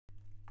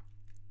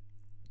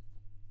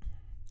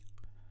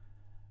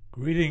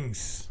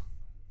Greetings,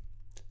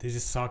 this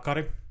is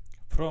Sakari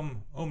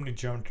from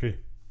OmniGeometry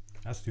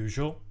as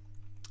usual.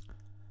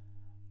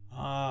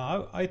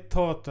 I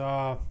thought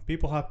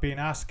people have been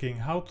asking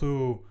how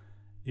to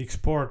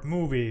export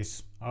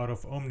movies out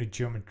of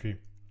OmniGeometry.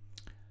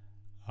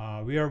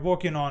 We are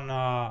working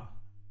on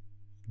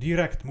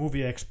direct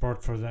movie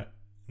export for the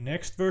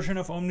next version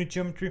of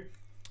OmniGeometry,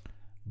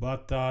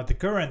 but the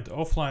current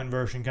offline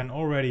version can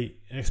already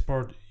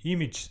export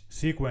image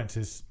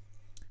sequences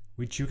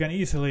which you can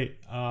easily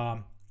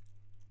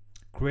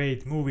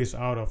create movies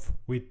out of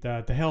with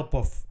the help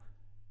of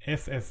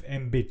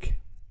Ffmpeg,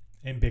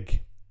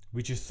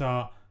 which is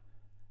a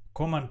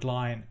command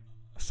line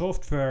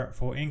software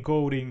for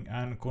encoding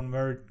and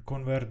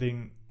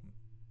converting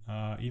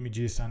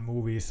images and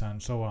movies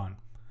and so on.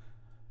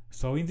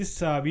 So in this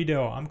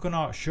video I'm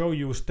gonna show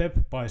you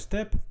step by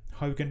step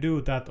how you can do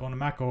that on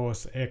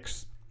macOS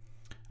X,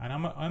 and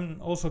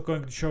I'm also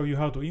going to show you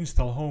how to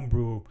install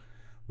Homebrew,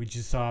 which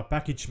is a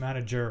package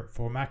manager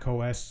for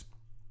macOS,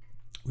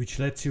 which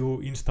lets you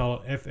install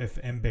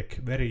Ffmpeg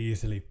very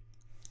easily.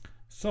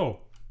 So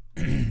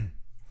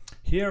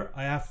here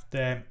I have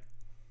the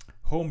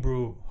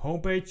Homebrew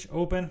homepage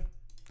open.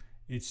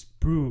 It's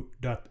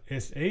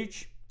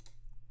brew.sh,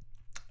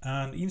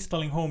 and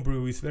installing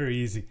Homebrew is very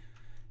easy.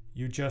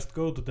 You just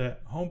go to the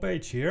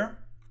homepage here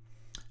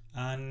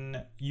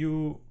and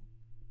you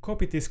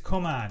copy this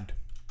command,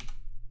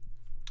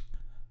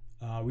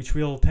 which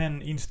will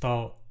then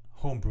install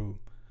Homebrew.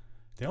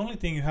 The only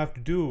thing you have to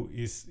do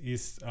is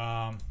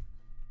to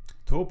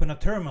open a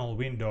terminal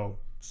window.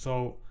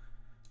 So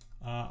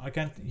I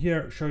can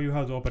here show you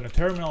how to open a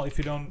terminal. If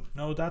you don't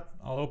know that,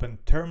 I'll open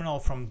terminal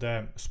from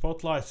the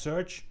Spotlight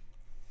search,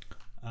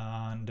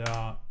 and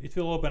it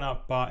will open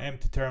up an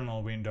empty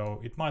terminal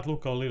window. It might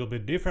look a little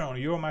bit different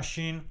on your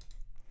machine.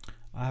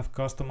 I have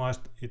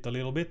customized it a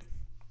little bit.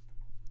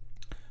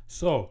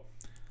 So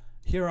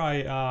here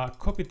I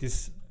copy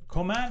this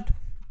command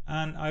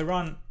and I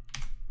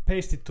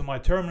paste it to my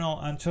terminal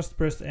and just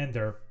press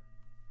enter.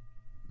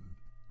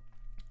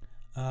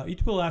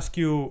 It will ask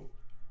you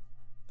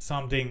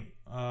something.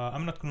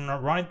 I'm not gonna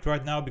run it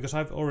right now because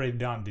I've already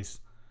done this.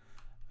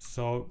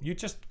 So you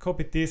just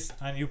copy this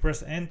and you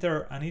press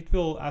enter, and it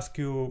will ask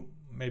you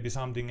maybe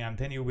something, and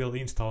then you will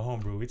install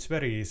Homebrew. It's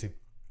very easy.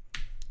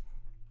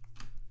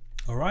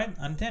 Alright,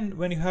 and then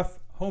when you have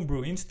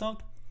Homebrew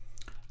installed,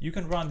 you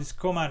can run this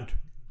command,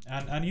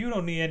 and you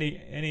don't need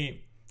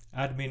any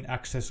admin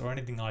access or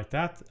anything like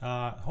that.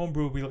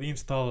 Homebrew will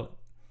install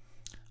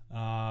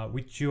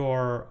with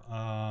your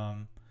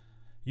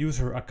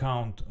user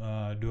account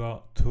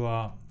to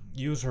a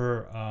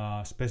user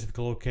specific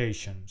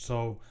location.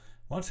 So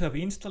once you have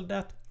installed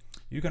that,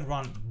 you can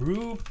run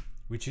brew,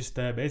 which is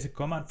the basic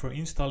command for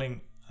installing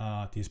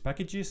these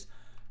packages,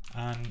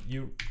 and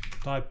you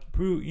type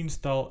brew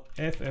install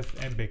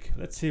Ffmpeg.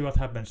 Let's see what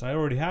happens. I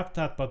already have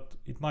that, but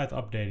it might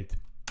update it.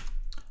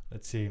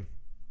 Let's see.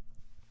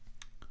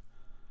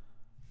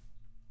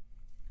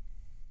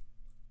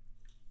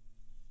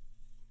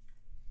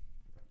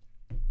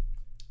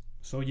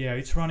 So yeah,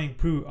 it's running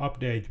brew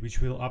update,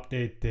 which will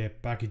update the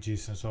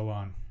packages and so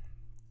on.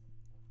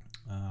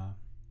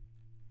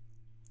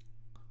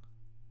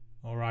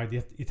 Alright,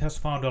 it has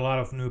found a lot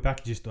of new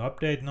packages to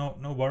update.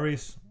 No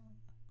worries.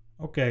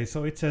 Okay,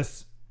 so it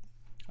says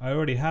I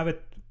already have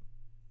it,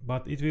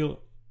 but it will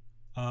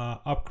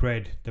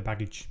upgrade the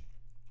package.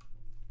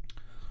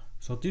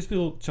 So this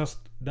will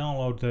just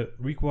download the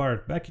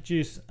required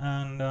packages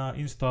and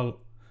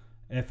install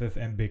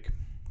Ffmpeg.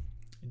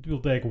 It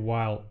will take a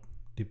while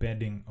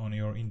depending on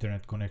your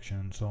internet connection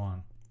and so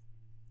on,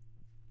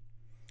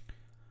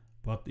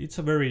 but it's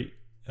a very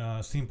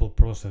simple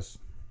process.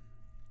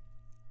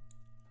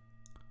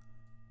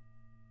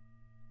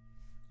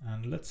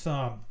 And let's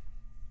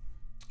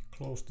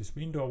close this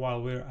window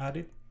while we're at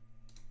it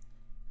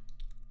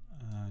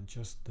and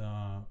just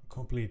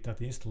complete that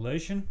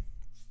installation.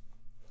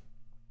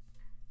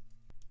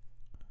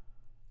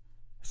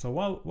 So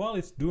while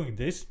it's doing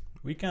this,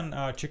 we can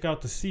check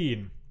out the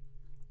scene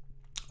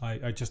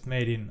I just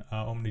made in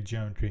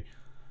OmniGeometry.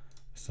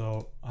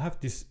 So I have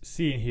this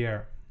scene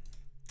here,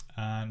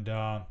 and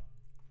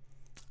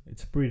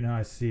it's a pretty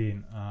nice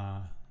scene.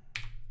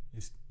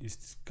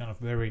 It's kind of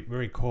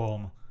very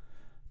calm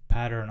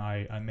pattern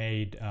I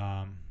made,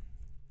 and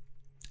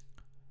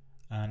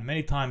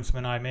many times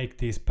when I make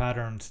these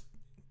patterns,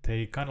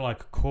 they kind of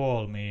like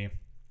call me,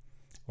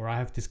 or I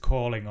have this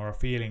calling or a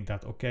feeling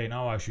that okay,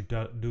 now I should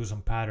do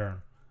some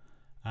pattern.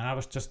 And I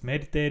was just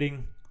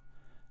meditating,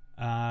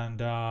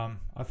 and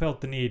I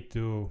felt the need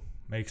to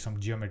make some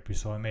geometry,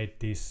 so I made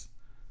this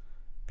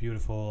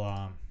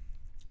beautiful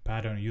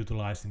pattern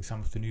utilizing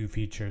some of the new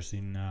features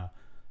in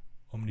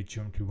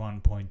OmniGeometry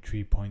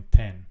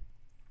 1.3.10.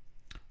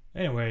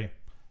 Anyway,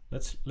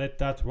 let's let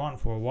that run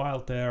for a while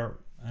there,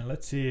 and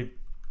let's see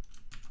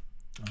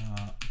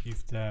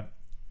if the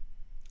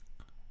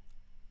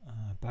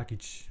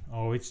package,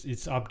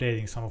 it's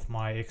updating some of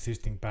my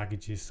existing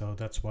packages, so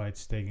that's why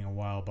it's taking a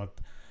while.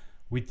 But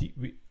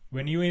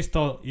when you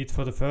install it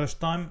for the first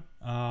time,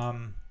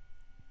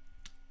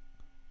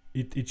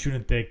 it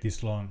shouldn't take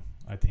this long,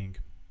 I think.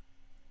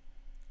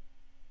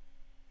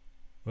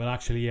 Well,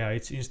 actually, yeah,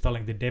 it's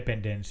installing the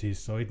dependencies,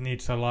 so it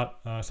needs a lot,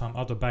 some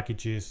other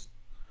packages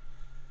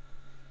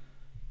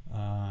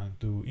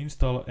to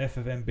install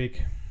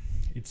Ffmpeg.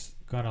 It's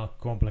kind of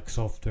complex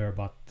software,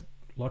 but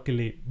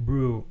luckily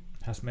Brew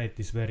has made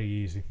this very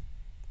easy.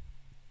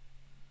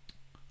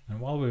 And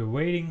while we're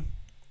waiting,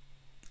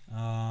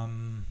 I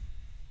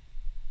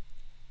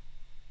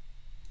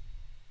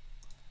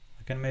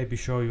can maybe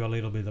show you a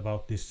little bit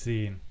about this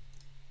scene.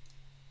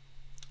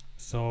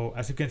 So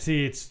as you can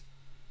see, it's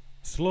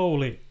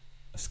slowly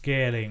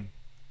scaling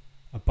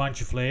a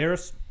bunch of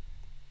layers,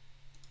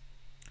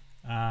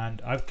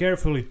 and I've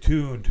carefully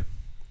tuned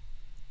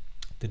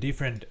the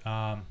different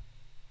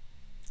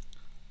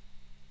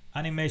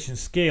animation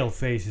scale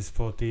phases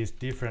for these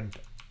different.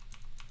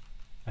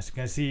 As you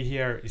can see,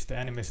 here is the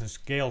animation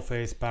scale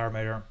phase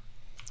parameter.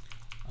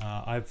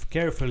 I've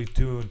carefully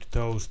tuned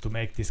those to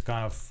make this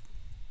kind of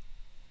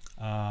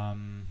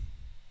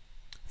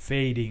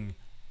fading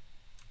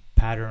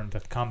pattern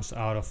that comes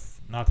out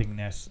of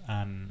nothingness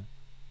and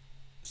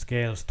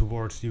scales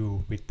towards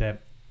you with the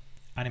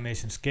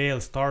animation scale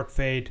start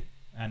fade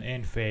and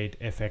end fade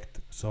effect.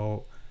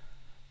 So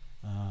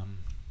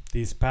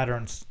these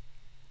patterns,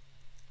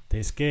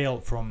 they scale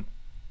from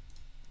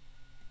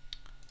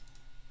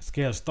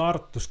scale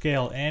start to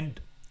scale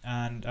end,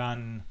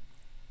 and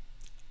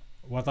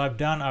what I've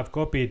done, I've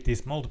copied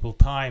this multiple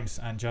times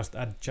and just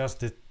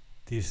adjusted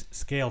this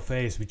scale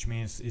phase, which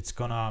means it's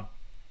gonna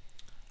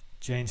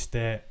change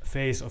the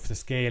phase of the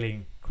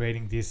scaling,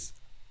 creating this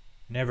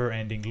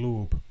never-ending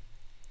loop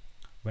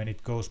when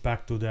it goes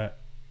back to the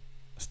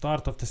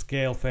start of the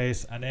scale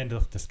phase and end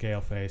of the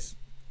scale phase.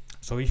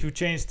 So if you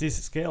change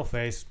this scale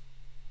phase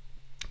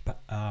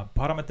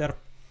parameter,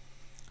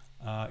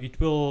 it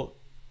will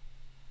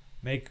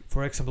make,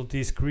 for example,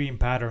 these green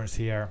patterns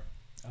here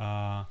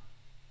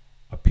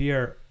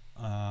appear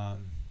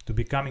to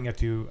be coming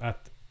at you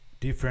at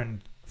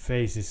different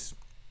phases.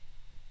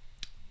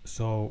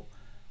 So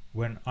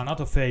when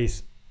another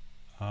phase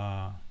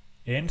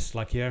ends,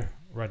 like here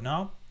right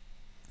now,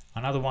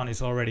 another one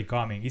is already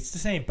coming. It's the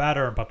same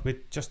pattern but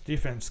with just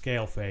different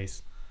scale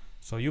phase.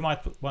 So you might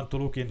want to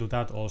look into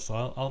that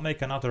also. I'll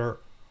make another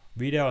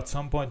video at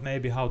some point,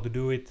 maybe, how to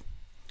do it.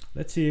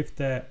 Let's see if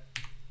the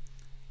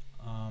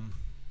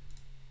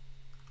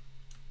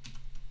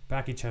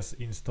package has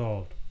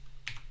installed.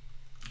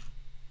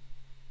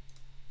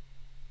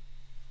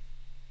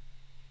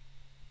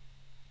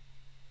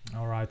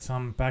 Alright,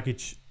 some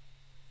package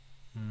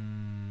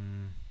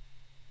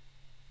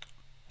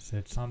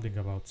said something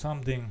about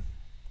something.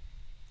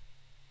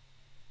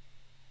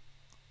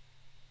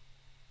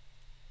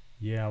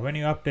 Yeah, when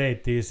you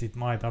update this, it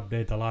might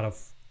update a lot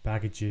of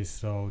packages,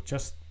 so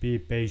just be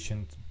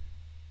patient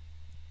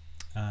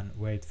and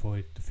wait for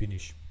it to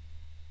finish.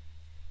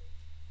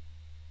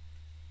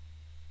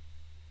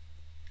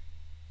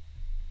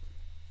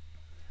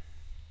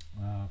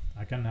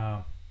 I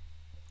can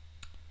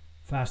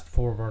fast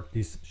forward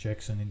this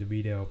section in the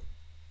video.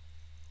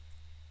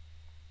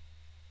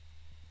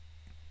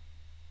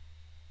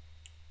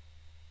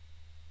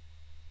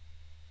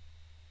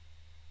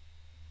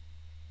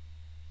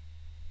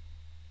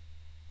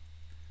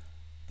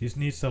 This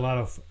needs a lot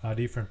of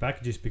different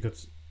packages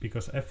because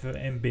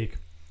Ffmpeg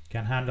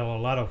can handle a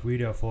lot of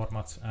video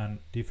formats and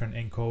different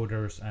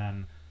encoders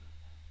and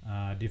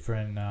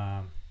different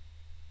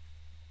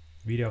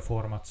video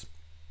formats,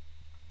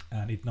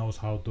 and it knows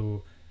how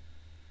to,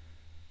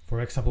 for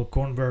example,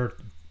 convert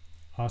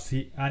a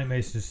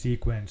animation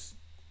sequence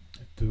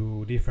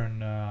to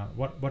different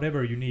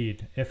whatever you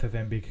need.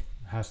 Ffmpeg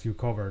has you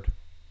covered.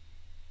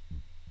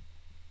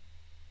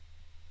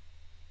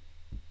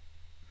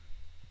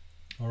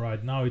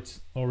 Alright, now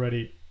it's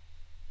already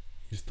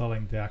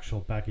installing the actual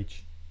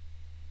package.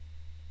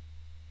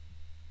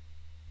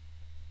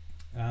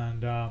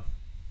 And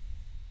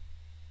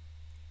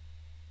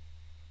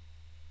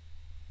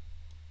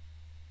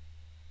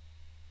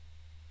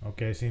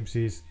okay, seems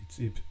it's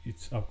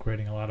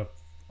upgrading a lot of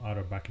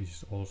other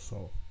packages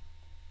also.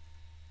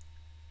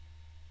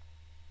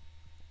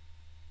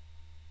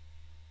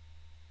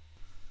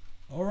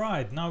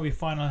 Alright, now we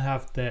finally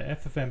have the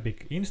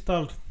Ffmpeg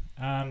installed,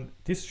 and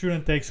this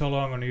shouldn't take so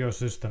long on your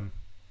system.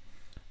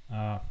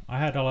 I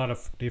had a lot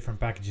of different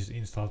packages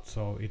installed,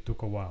 so it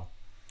took a while.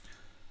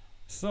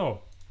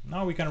 So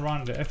now we can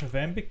run the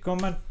Ffmpeg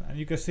command, and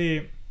you can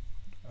see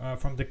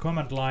from the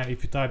command line,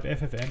 if you type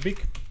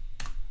Ffmpeg,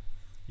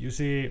 you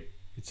see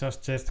it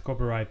just says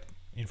copyright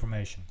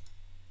information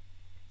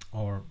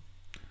or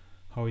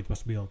how it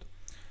was built.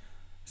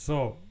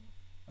 So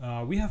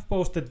we have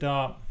posted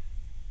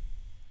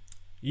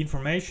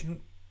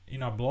information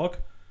in our blog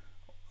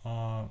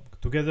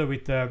together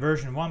with the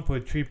version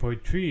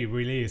 1.3.3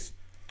 release.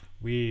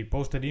 We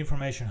posted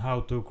information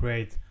how to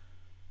create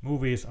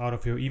movies out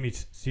of your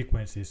image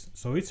sequences.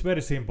 So it's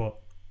very simple.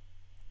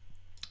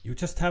 You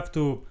just have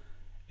to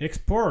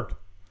export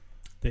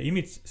the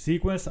image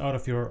sequence out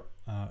of your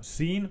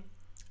scene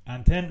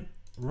and then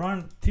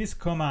run this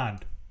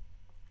command,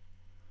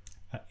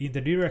 in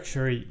the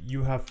directory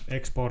you have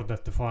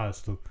exported the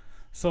files to.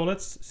 So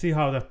let's see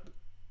how that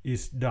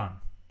is done.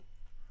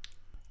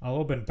 I'll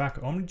open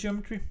back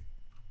OmniGeometry,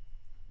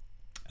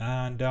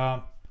 and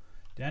the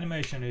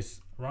animation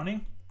is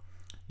running.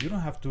 You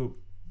don't have to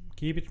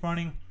keep it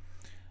running.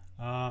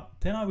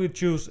 Then I will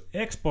choose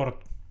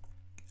export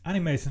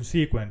animation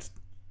sequence,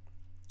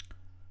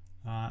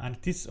 and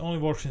this only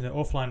works in the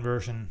offline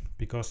version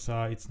because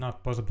it's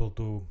not possible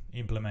to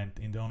implement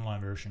in the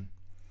online version.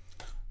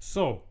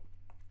 So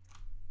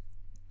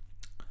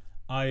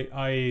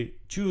I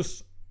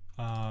choose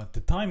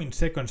the time in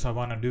seconds I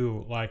want to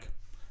do. Like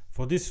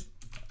for this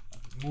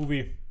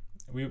movie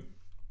we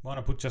want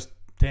to put just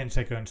 10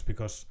 seconds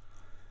because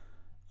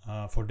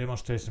for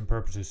demonstration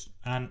purposes,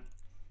 and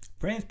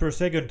frames per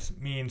second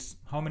means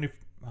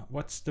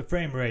what's the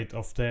frame rate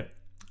of the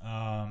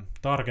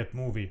target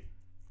movie.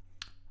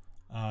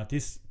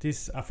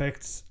 This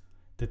affects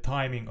the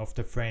timing of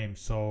the frame.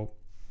 So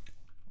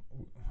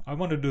I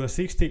want to do a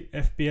 60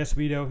 FPS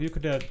video. You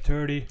could do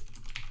 30,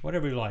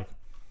 whatever you like.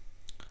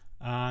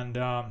 And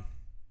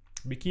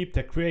we keep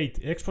the create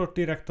export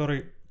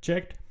directory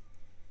checked,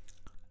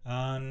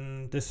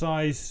 and the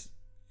size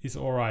is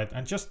alright.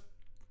 And just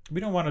we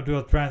don't want to do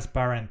a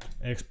transparent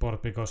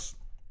export because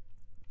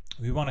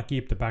we want to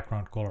keep the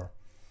background color.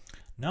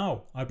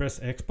 Now I press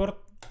export,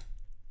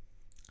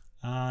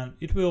 and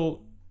it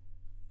will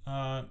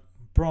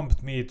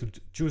prompt me to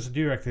choose a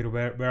directory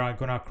where I'm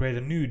gonna create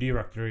a new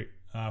directory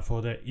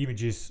for the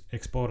images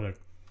exported.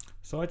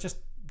 So I just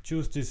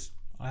choose this.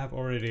 I have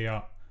already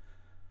a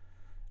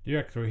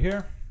directory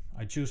here.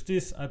 I choose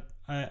this,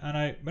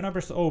 and when I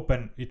press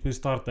open, it will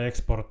start the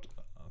export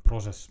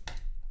process.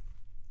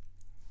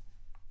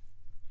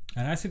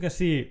 And as you can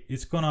see,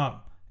 it's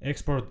gonna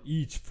export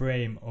each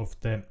frame of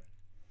the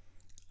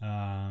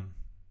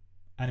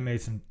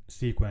animation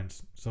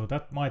sequence. So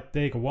that might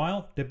take a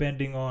while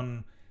depending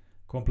on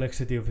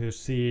complexity of your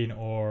scene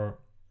or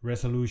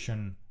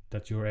resolution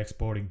that you're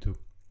exporting to.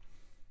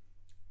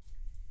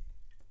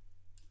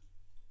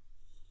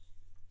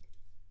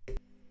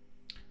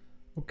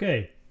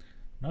 Okay,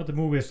 now the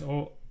movie is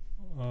or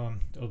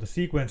the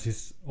sequence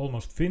is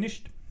almost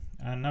finished,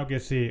 and now you can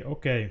see,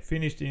 okay,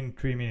 finished in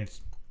 3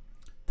 minutes.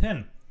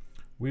 Then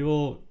we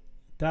will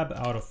tab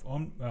out of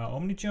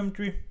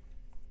OmniGeometry,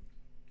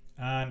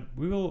 and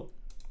we will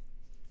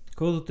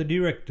go to the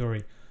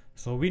directory.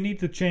 So we need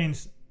to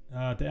change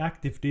the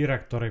active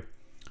directory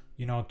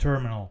in our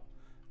terminal.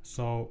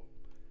 So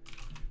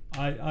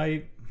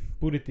I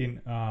put it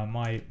in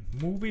my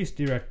movies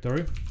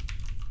directory.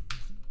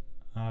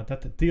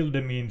 That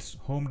tilde means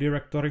home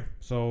directory.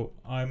 So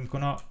I'm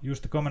gonna use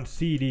the command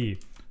cd,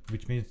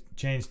 which means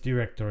change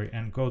directory,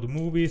 and go to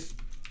movies,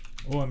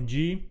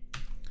 omg,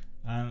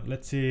 and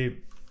let's see.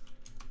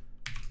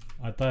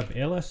 I type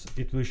ls,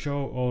 it will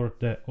show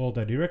all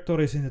the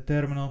directories in the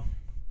terminal.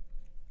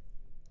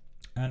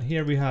 And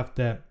here we have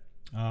the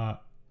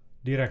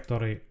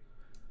directory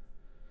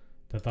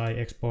that I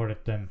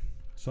exported them.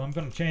 So I'm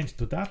going to change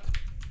to that,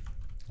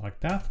 like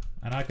that.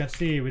 And I can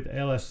see with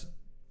ls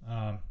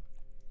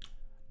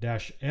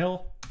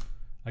 -l,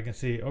 I can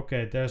see,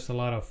 okay, there's a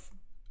lot of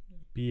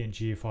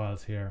PNG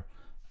files here.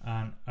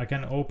 And I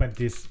can open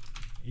this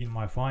in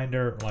my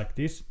Finder like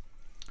this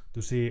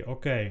to see,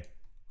 okay,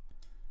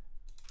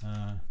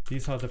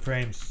 these are the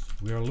frames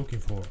we are looking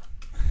for.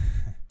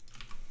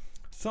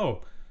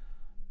 So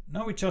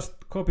now we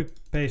just copy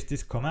paste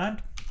this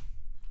command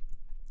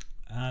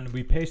and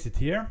we paste it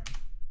here.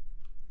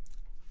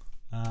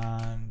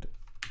 And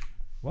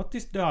what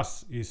this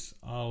does is,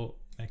 I'll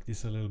make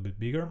this a little bit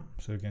bigger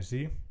so you can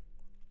see.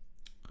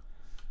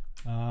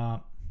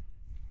 I'm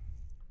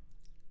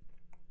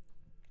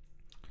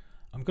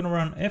gonna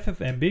run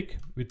Ffmpeg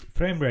with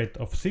frame rate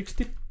of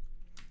 60.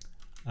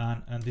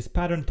 And this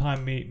pattern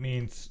time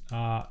means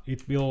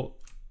it will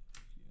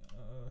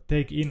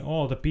take in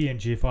all the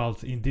PNG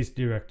files in this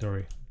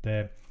directory,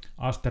 the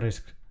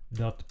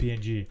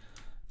asterisk.png,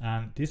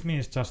 and this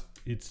means just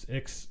it's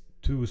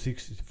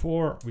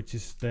x264, which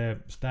is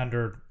the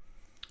standard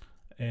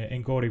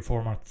encoding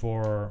format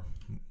for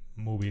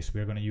movies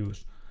we're gonna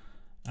use.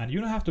 And you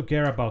don't have to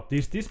care about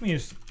this. This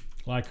means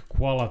like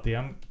quality.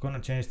 I'm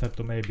gonna change that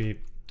to maybe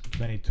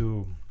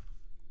 22,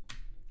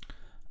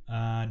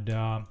 and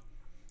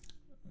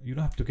you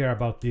don't have to care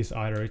about this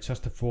either, it's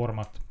just a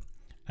format.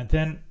 And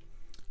then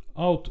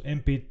out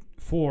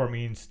mp4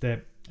 means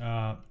the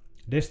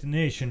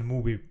destination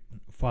movie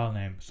file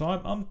name. So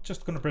I'm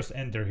just gonna press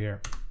enter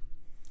here.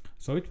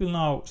 So it will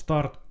now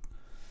start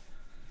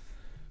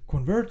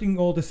converting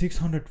all the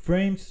 600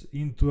 frames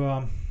into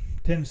a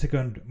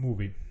 10-second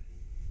movie.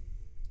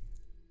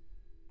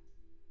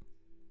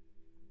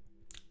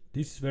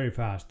 This is very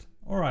fast.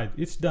 Alright,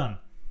 it's done.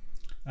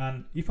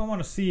 And if I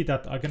want to see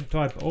that, I can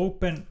type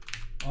open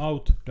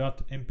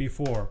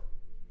out.mp4,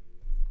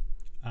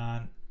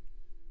 and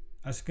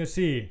as you can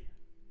see,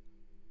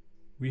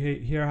 we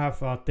here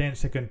have a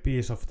 10-second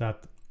piece of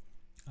that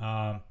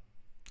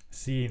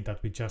scene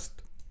that we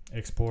just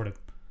exported.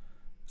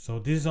 So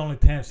this is only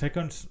 10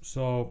 seconds,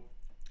 so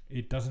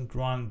it doesn't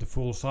run the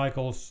full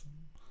cycles.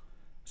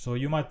 So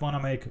you might want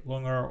to make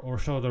longer or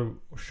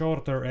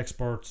shorter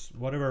exports,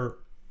 whatever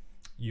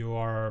you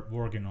are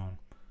working on.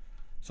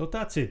 So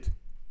that's it.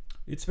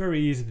 It's very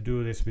easy to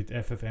do this with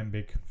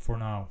Ffmpeg for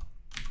now.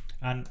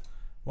 And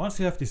once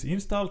you have this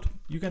installed,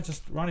 you can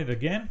just run it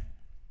again.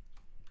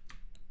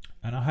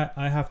 And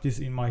I have this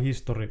in my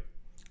history,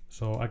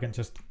 so I can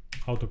just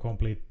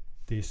autocomplete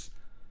this.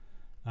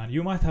 And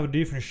you might have a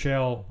different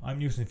shell.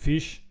 I'm using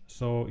fish,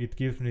 so it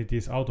gives me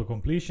these auto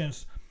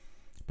completions.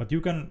 But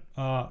you can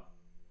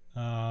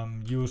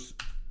use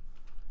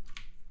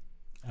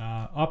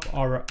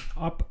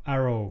up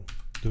arrow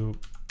to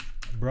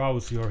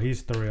browse your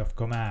history of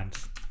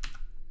commands,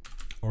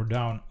 or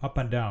down, up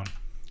and down.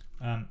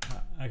 And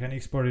I can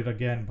export it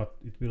again, but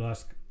it will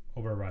ask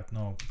overwrite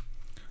no.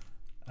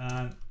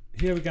 And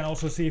here we can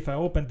also see if I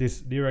open this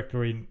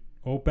directory in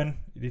open,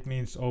 it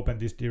means open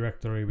this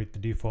directory with the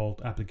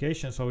default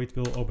application, so it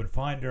will open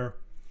Finder.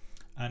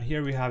 And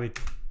here we have it,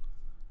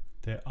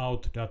 the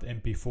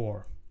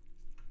out.mp4.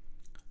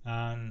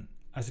 And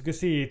as you can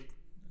see,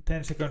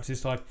 10 seconds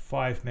is like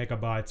 5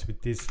 megabytes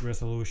with this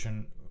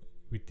resolution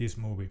with this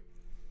movie.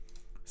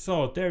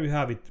 So there you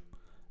have it.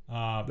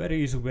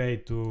 Very easy way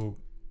to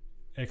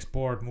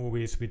export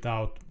movies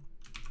without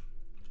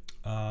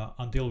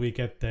until we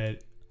get the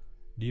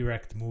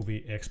direct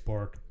movie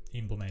export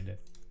implemented.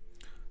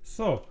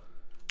 So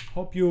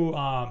hope you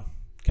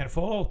can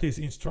follow these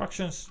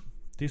instructions.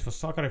 This was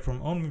Sakari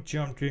from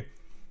OmniGeometry,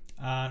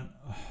 and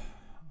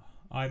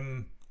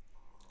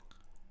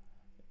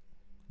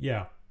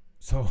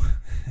so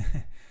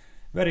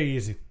very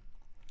easy.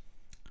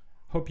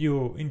 Hope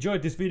you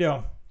enjoyed this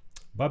video.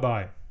 Bye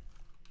bye.